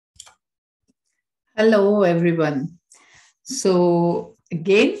Hello, everyone. So,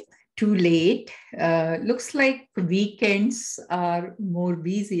 again, too late. Looks like weekends are more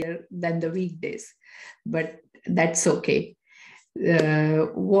busier than the weekdays, but that's okay.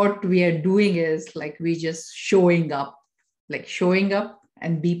 What we are doing is like we just showing up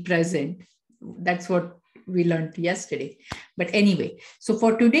and be present. That's what we learned yesterday. But anyway, so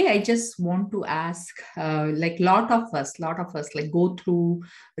for today, I just want to ask, like lot of us, like go through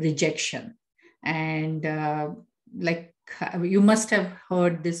rejection, and like you must have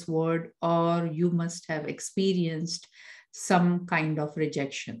heard this word, or you must have experienced some kind of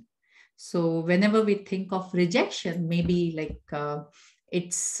rejection. So whenever we think of rejection, maybe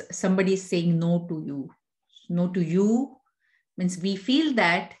it's somebody saying no to you. No to you means we feel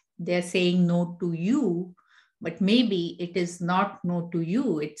that they're saying no to you, but maybe it is not no to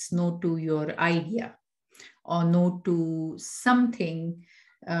you, it's no to your idea, or no to something,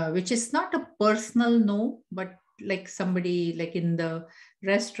 which is not a personal no, but like somebody, like in the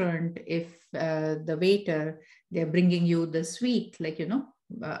restaurant, if the waiter, they're bringing you the sweet,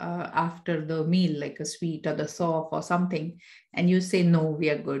 after the meal, like a sweet or the soft or something, and you say no, we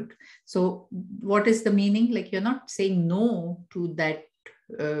are good. So what is the meaning? Like you're not saying no to that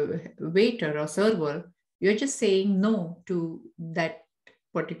waiter or server, you're just saying no to that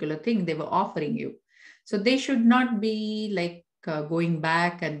particular thing they were offering you. So they should not be going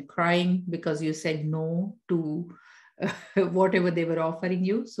back and crying because you said no to whatever they were offering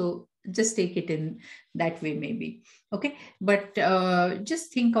you. So just take it in that way, maybe. Okay. But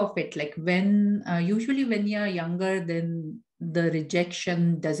just think of it like when, usually when you're younger, then the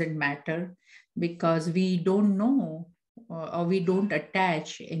rejection doesn't matter because we don't know, or we don't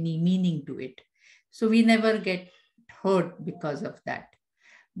attach any meaning to it. So we never get hurt because of that.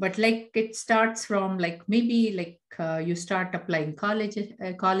 But like it starts from like maybe you start applying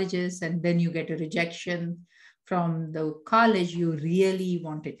colleges, and then you get a rejection from the college you really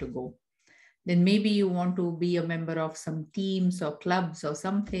wanted to go. Then maybe you want to be a member of some teams or clubs or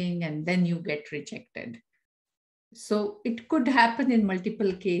something, and then you get rejected. So it could happen in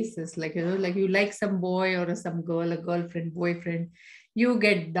multiple cases, like you like some boy or some girl, a girlfriend, boyfriend, you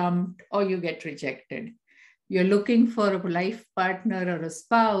get dumped or you get rejected. You're looking for a life partner or a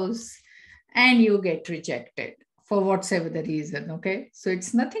spouse, and you get rejected for whatever the reason. Okay. So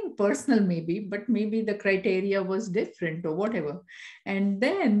it's nothing personal, maybe, but maybe the criteria was different or whatever. And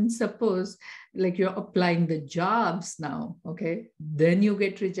then suppose like you're applying the jobs now. Okay. Then you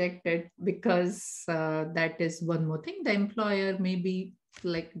get rejected because that is one more thing. The employer maybe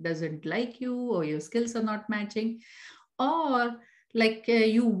like doesn't like you, or your skills are not matching, or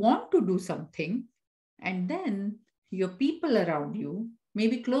you want to do something, and then your people around you,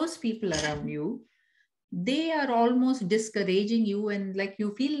 maybe close people around you, they are almost discouraging you, and like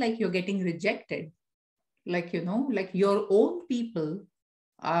you feel like you're getting rejected, like your own people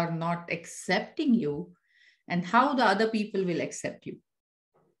are not accepting you, and how the other people will accept you.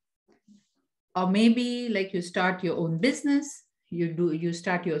 Or maybe like you start your own business, you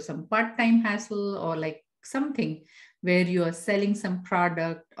start your some part-time hustle, or like something where you are selling some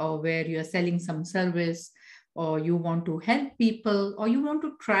product, or where you are selling some service, or you want to help people, or you want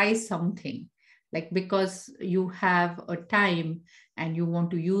to try something, like because you have a time and you want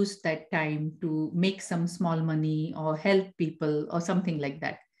to use that time to make some small money or help people or something like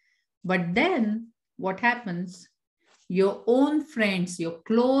that. But then what happens? Your own friends, your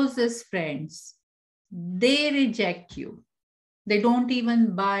closest friends, they reject you. They don't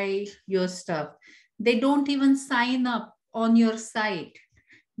even buy your stuff. They don't even sign up on your site.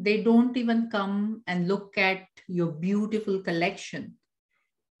 They don't even come and look at your beautiful collection.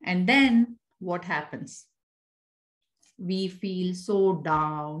 And then what happens? We feel so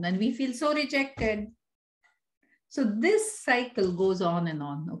down and we feel so rejected. So this cycle goes on and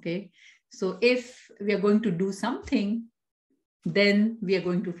on. Okay. So if we are going to do something, then we are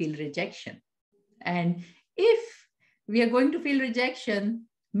going to feel rejection. And if we are going to feel rejection,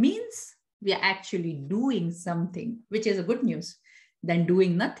 means we are actually doing something, which is a good news. Than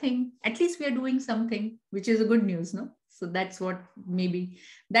doing nothing, at least we are doing something, which is a good news, no? So that's what maybe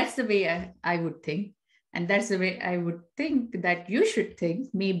that's the way I would think. And that's the way I would think that you should think,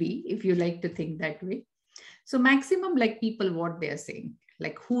 maybe, if you like to think that way. So maximum like people, what they're saying,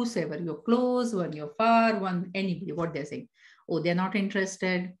 like whosoever, you're close, one you're far, one anybody, what they're saying. Oh, they're not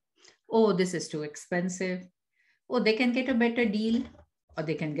interested. Oh, this is too expensive. Oh, they can get a better deal, or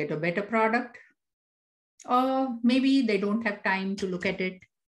they can get a better product, or maybe they don't have time to look at it,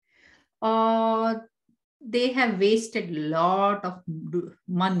 or they have wasted a lot of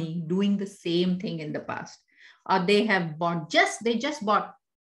money doing the same thing in the past, or they have bought just they just bought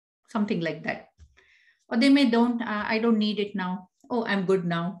something like that. Or they may don't, I don't need it now. Oh, I'm good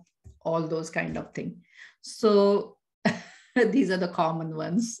now. All those kind of thing. So these are the common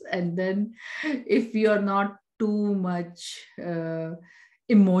ones. And then if you're not too much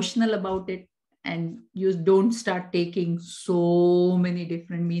emotional about it, and you don't start taking so many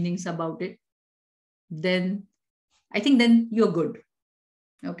different meanings about it, then I think then you're good.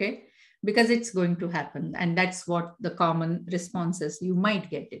 Okay. Because it's going to happen. And that's what the common response is. You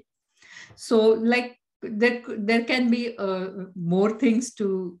might get it. So like there can be more things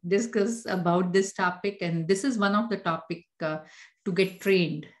to discuss about this topic. And this is one of the topic to get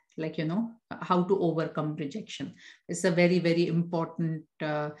trained, like, how to overcome rejection. It's a very, very important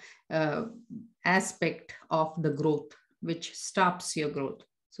aspect of the growth, which stops your growth.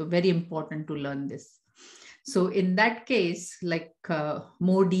 So very important to learn this. So in that case, like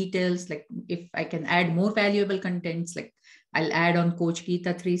more details, like if I can add more valuable contents, like I'll add on Coach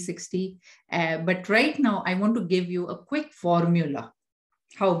Geeta 360. But right now, I want to give you a quick formula.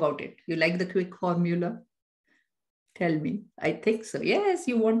 How about it? You like the quick formula? Tell me. I think so. Yes,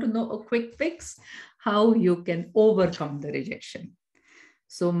 you want to know a quick fix, how you can overcome the rejection.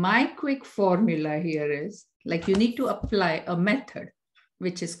 So my quick formula here is like you need to apply a method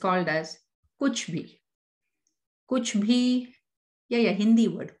which is called as kuch bhi. Kuch bhi, yeah, Hindi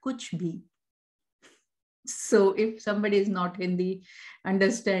word, kuch bhi. So if somebody is not Hindi,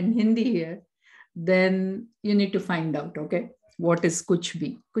 understand Hindi here, then you need to find out, okay, what is kuch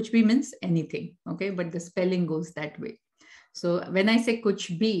bhi? Kuch bhi means anything, okay, but the spelling goes that way. So when I say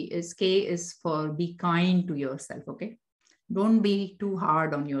kuch bhi, is K is for be kind to yourself, okay? Don't be too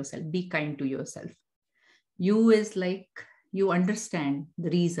hard on yourself. Be kind to yourself. U is like you understand the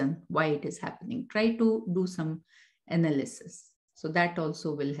reason why it is happening. Try to do some analysis. So that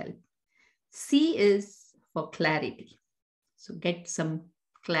also will help. C is for clarity. So get some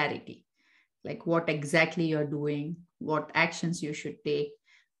clarity, like what exactly you're doing, what actions you should take,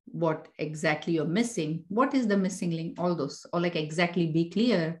 what exactly you're missing, what is the missing link, all those, or like exactly be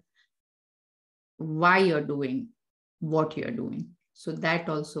clear why you're doing what you're doing. So that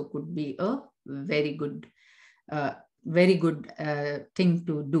also could be a very good thing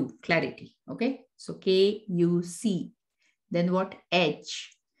to do, clarity. Okay, so KUC. Then what?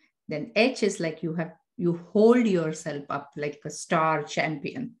 H. Then H is like you hold yourself up like a star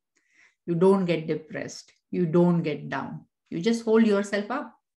champion. You don't get depressed. You don't get down. You just hold yourself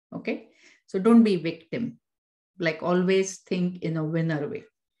up. Okay, so don't be victim. Like always think in a winner way.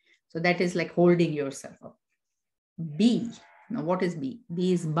 So that is like holding yourself up. B. Now what is B?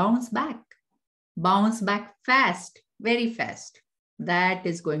 B is bounce back. Bounce back fast, very fast. That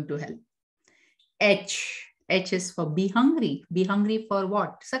is going to help. H. H is for be hungry. Be hungry for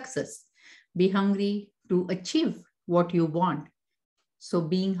what? Success. Be hungry to achieve what you want. So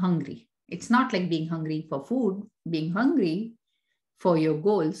being hungry. It's not like being hungry for food, being hungry for your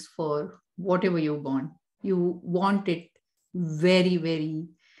goals, for whatever you want. You want it very, very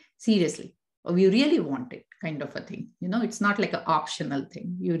seriously. Or you really want it, kind of a thing. It's not like an optional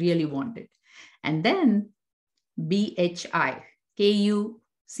thing. You really want it. And then BHI,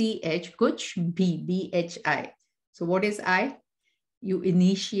 KUCH, kuch B, BHI. So what is I? You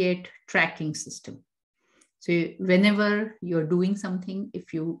initiate tracking system. So whenever you're doing something,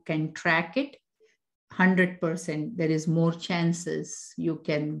 if you can track it, 100%, there is more chances you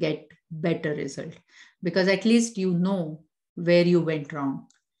can get better result, because at least you know where you went wrong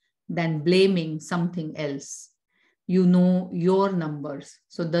than blaming something else. You know your numbers,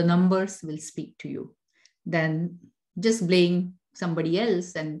 so the numbers will speak to you. Then just blaming somebody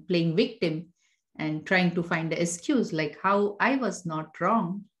else and playing victim and trying to find the excuse like how I was not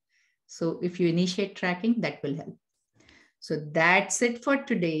wrong. So if you initiate tracking, that will help. So that's it for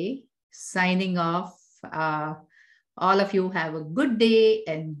today. Signing off. All of you have a good day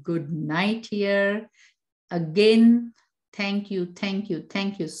and good night here. Again, thank you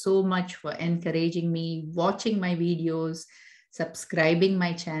so much for encouraging me, watching my videos, subscribing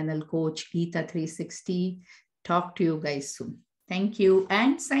my channel, Coach Geeta 360. Talk to you guys soon. Thank you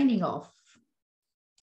and signing off.